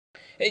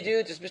Hey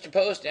dudes, it's Mr.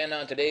 Post, and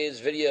on today's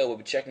video we'll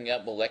be checking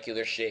out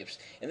molecular shapes.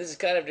 And this is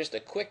kind of just a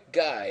quick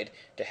guide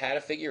to how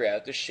to figure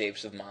out the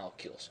shapes of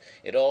molecules.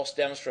 It all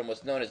stems from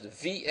what's known as the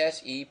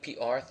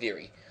Vsepr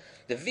theory.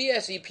 The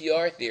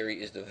Vsepr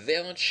theory is the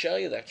valence shell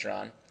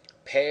electron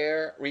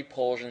pair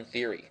repulsion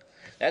theory.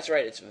 That's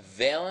right, it's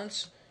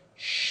valence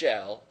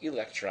shell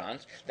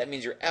electrons. That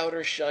means your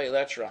outer shell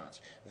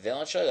electrons.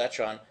 Valence shell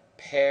electron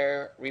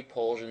pair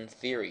repulsion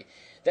theory.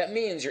 That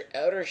means your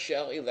outer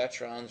shell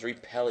electrons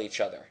repel each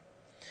other.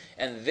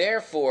 And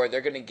therefore, they're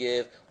going to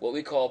give what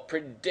we call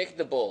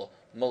predictable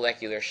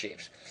molecular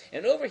shapes.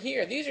 And over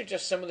here, these are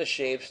just some of the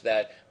shapes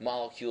that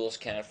molecules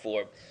can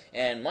form.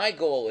 And my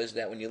goal is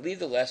that when you leave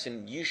the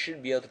lesson, you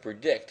should be able to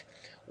predict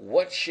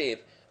what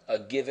shape a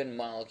given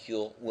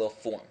molecule will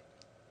form.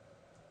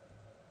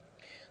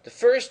 The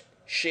first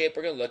shape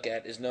we're going to look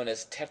at is known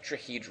as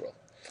tetrahedral.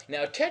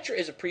 Now, tetra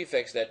is a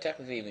prefix that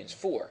technically means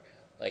four,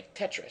 like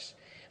Tetris.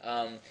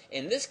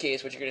 In this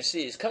case, what you're going to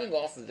see is coming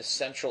off of the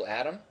central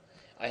atom,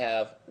 I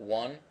have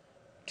 1,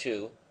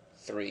 2,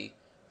 3,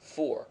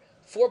 4.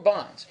 4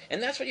 bonds.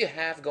 And that's what you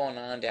have going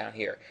on down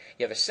here.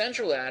 You have a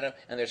central atom,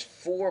 and there's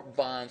 4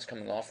 bonds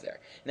coming off there.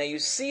 Now, you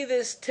see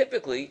this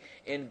typically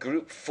in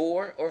group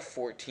 4 or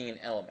 14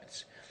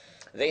 elements.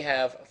 They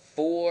have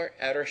 4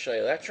 outer shell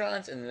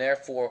electrons, and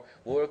therefore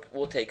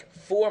we'll take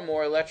 4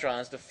 more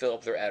electrons to fill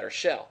up their outer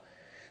shell.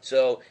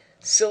 So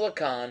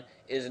silicon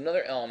is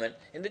another element,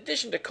 in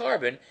addition to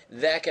carbon,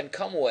 that can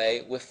come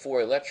away with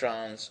 4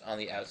 electrons on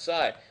the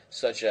outside,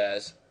 such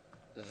as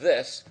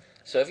this.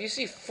 So if you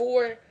see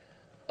 4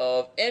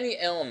 of any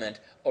element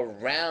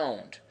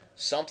around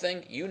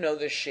something, you know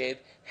this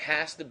shape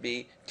has to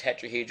be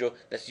tetrahedral.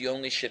 That's the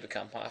only shape it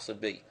can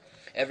possibly be.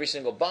 Every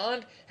single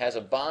bond has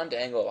a bond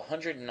angle of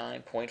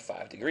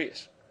 109.5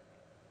 degrees.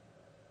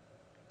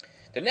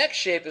 The next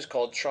shape is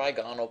called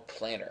trigonal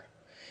planar.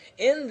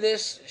 In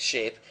this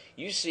shape,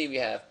 you see we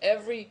have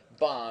every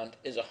bond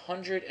is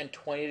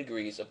 120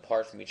 degrees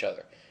apart from each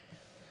other.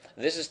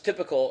 This is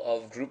typical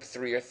of group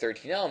 3 or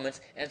 13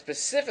 elements, and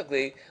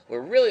specifically,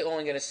 we're really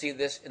only going to see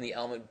this in the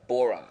element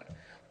boron.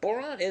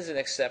 Boron is an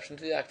exception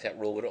to the octet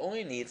rule, but it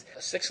only needs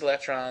 6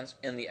 electrons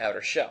in the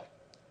outer shell.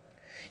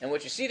 And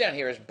what you see down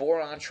here is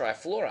boron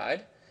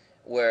trifluoride,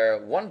 where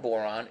 1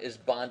 boron is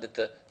bonded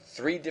to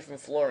 3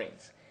 different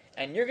fluorines.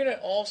 And you're going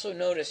to also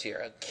notice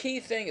here, a key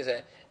thing is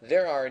that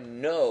there are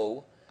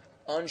no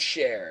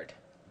unshared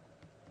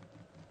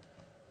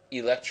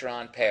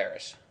electron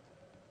pairs.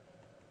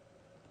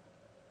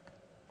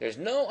 There's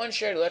no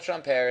unshared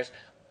electron pairs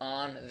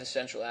on the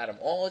central atom.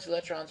 All its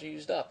electrons are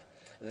used up.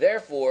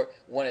 Therefore,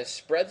 when it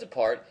spreads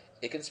apart,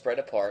 it can spread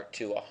apart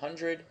to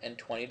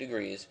 120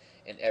 degrees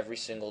in every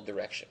single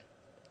direction.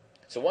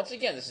 So once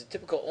again, this is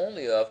typical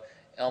only of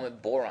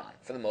element boron,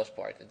 for the most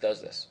part, that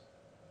does this.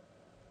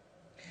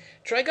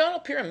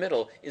 Trigonal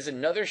pyramidal is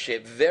another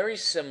shape very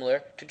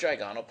similar to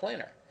trigonal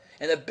planar.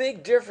 And the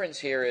big difference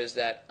here is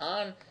that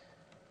on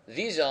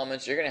these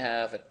elements, you're going to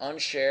have an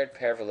unshared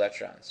pair of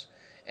electrons.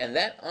 And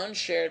that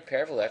unshared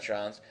pair of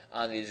electrons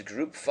on these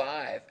group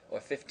 5 or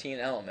 15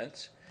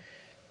 elements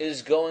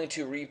is going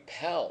to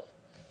repel.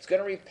 It's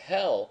going to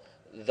repel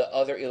the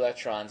other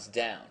electrons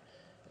down.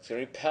 It's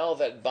going to repel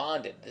that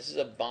bonded. This is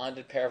a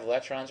bonded pair of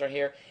electrons right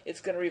here.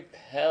 It's going to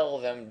repel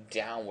them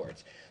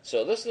downwards.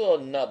 So this little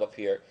nub up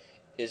here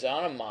is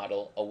on a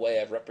model, a way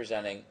of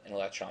representing an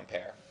electron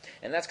pair.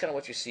 And that's kind of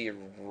what you see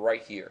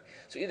right here.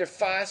 So either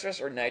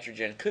phosphorus or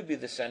nitrogen could be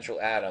the central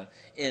atom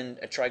in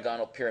a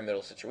trigonal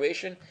pyramidal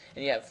situation.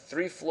 And you have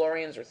 3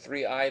 fluorines or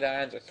 3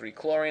 iodines or 3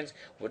 chlorines,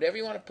 whatever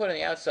you want to put on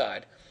the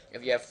outside.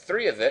 If you have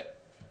 3 of it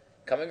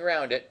coming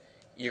around it,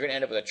 you're going to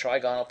end up with a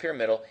trigonal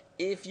pyramidal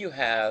if you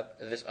have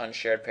this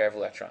unshared pair of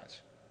electrons.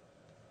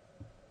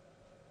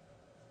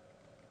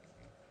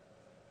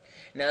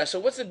 Now, so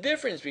what's the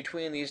difference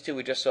between these two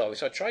we just saw? We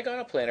saw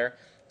trigonal planar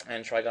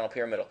and trigonal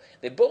pyramidal.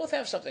 They both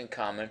have something in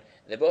common.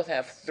 They both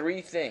have 3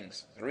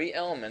 things, 3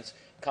 elements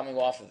coming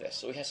off of this.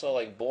 So we saw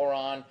like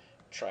boron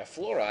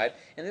trifluoride,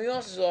 and then we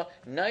also saw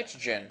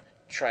nitrogen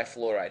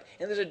trifluoride.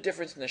 And there's a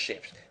difference in the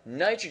shapes.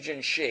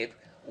 Nitrogen shape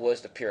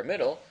was the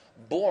pyramidal,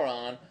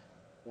 boron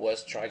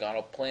was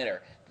trigonal planar.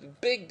 The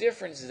big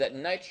difference is that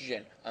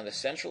nitrogen on the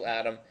central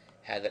atom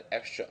had that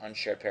extra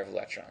unshared pair of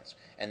electrons,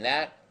 and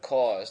that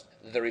caused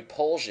the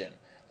repulsion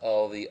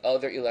of the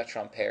other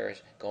electron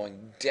pairs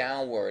going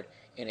downward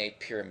in a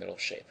pyramidal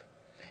shape.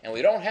 And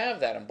we don't have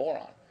that in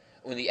boron.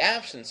 In the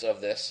absence of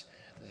this,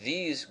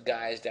 these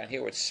guys down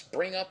here would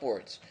spring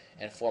upwards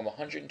and form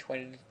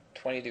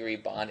 120 degree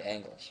bond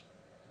angles.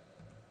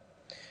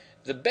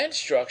 The bent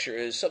structure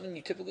is something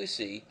you typically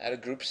see out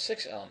of group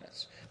 6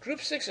 elements. Group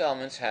 6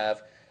 elements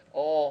have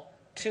all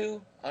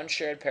 2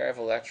 unshared pair of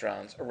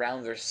electrons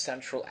around their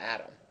central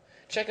atom.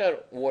 Check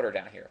out water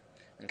down here.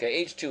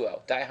 Okay,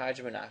 H2O,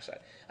 dihydrogen monoxide.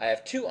 I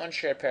have 2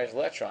 unshared pairs of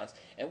electrons,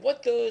 and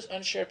what those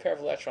unshared pair of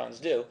electrons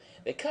do,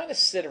 they kind of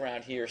sit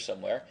around here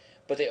somewhere,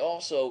 but they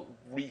also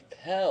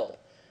repel.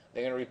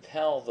 They're going to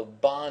repel the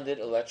bonded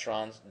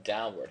electrons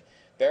downward.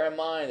 Bear in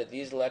mind that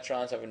these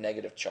electrons have a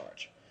negative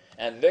charge.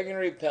 and they're going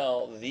to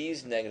repel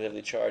these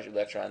negatively charged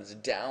electrons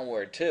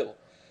downward too.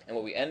 And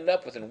what we ended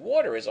up with in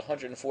water is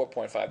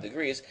 104.5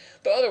 degrees,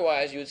 but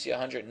otherwise you would see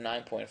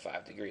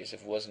 109.5 degrees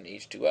if it wasn't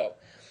H2O.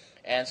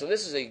 And so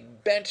this is a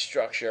bent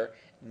structure,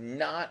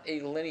 not a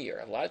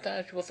linear. A lot of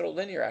times people throw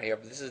linear out here,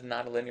 but this is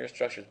not a linear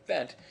structure. It's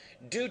bent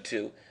due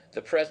to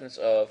the presence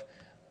of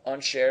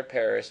unshared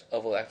pairs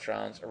of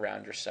electrons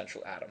around your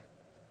central atom.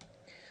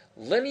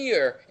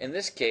 Linear, in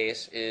this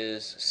case,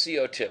 is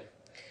CO2.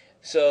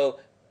 So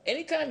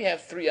anytime you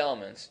have three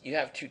elements, you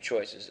have two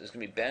choices. It's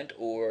going to be bent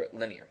or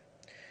linear.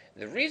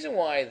 The reason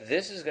why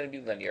this is going to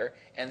be linear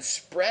and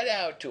spread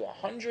out to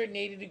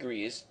 180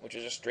 degrees, which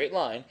is a straight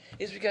line,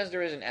 is because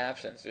there is an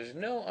absence. There's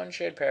no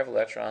unshared pair of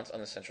electrons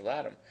on the central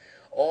atom.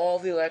 All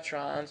the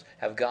electrons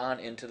have gone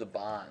into the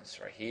bonds,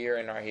 right here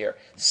and right here.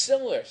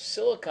 Similar,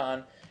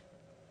 silicon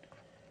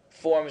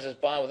forms this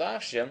bond with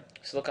oxygen.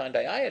 Silicon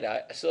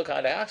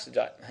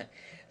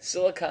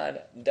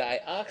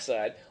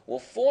dioxide will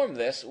form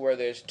this where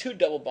there's two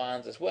double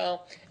bonds as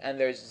well, and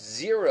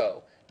there's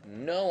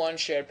no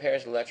unshared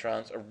pairs of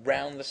electrons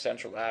around the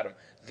central atom.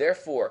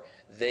 Therefore,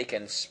 they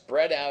can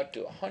spread out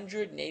to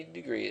 180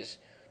 degrees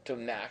to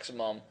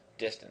maximum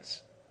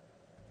distance.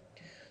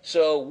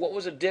 So what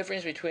was the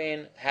difference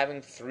between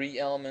having three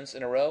elements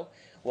in a row?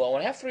 Well,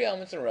 when I have three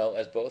elements in a row,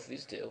 as both of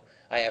these do,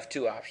 I have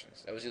two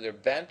options. That was either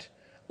bent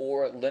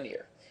or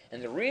linear.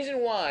 And the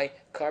reason why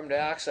carbon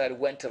dioxide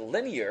went to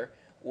linear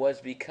was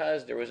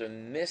because there was a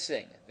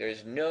missing.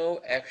 There's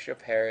no extra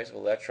pairs of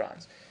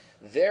electrons.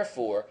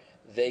 Therefore,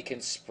 they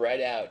can spread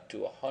out to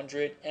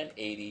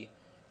 180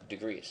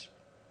 degrees.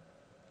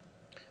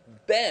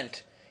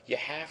 Bent, you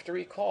have to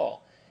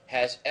recall,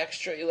 has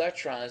extra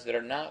electrons that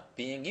are not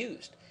being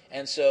used.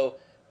 And so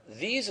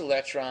these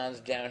electrons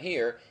down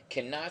here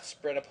cannot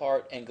spread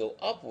apart and go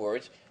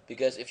upwards,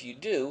 because if you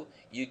do,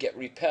 you get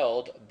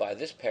repelled by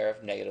this pair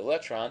of negative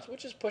electrons,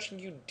 which is pushing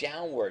you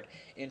downward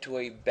into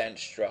a bent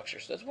structure.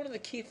 So that's one of the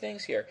key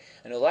things here.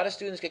 And a lot of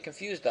students get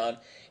confused on,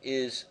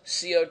 is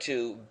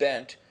CO2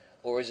 bent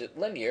or is it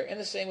linear? And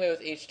the same way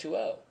with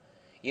H2O.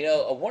 You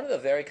know, one of the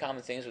very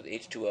common things with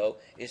H2O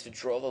is to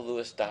draw the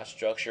Lewis dot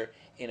structure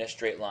in a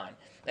straight line.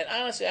 And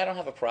honestly, I don't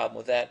have a problem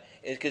with that,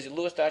 because the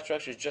Lewis dot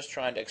structure is just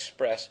trying to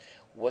express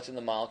what's in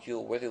the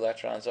molecule, where the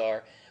electrons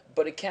are,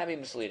 but it can be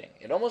misleading.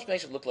 It almost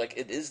makes it look like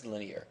it is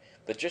linear.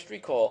 But just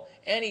recall,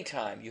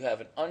 anytime you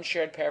have an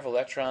unshared pair of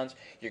electrons,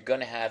 you're going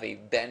to have a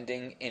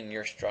bending in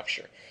your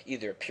structure.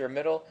 Either a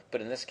pyramidal,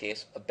 but in this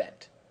case, a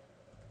bent.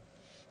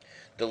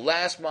 The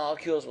last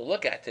molecules we'll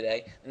look at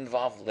today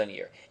involve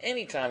linear.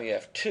 Anytime you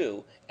have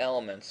two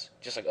elements,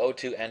 just like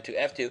O2, N2,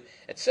 F2,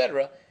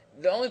 etc.,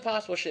 the only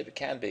possible shape it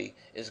can be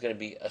is going to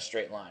be a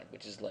straight line,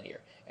 which is linear.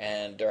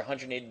 And they're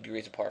 180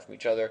 degrees apart from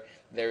each other.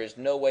 There is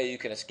no way you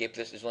can escape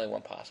this. There's only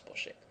one possible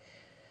shape.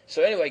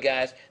 So anyway,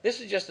 guys,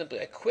 this is just simply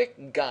a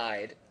quick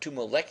guide to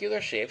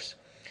molecular shapes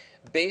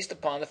based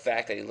upon the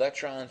fact that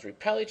electrons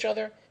repel each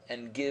other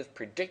and give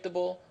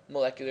predictable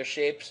molecular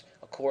shapes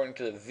according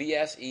to the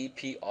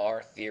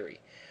Vsepr theory.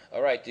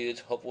 All right,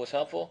 dudes, hope it was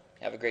helpful.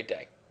 Have a great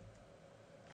day.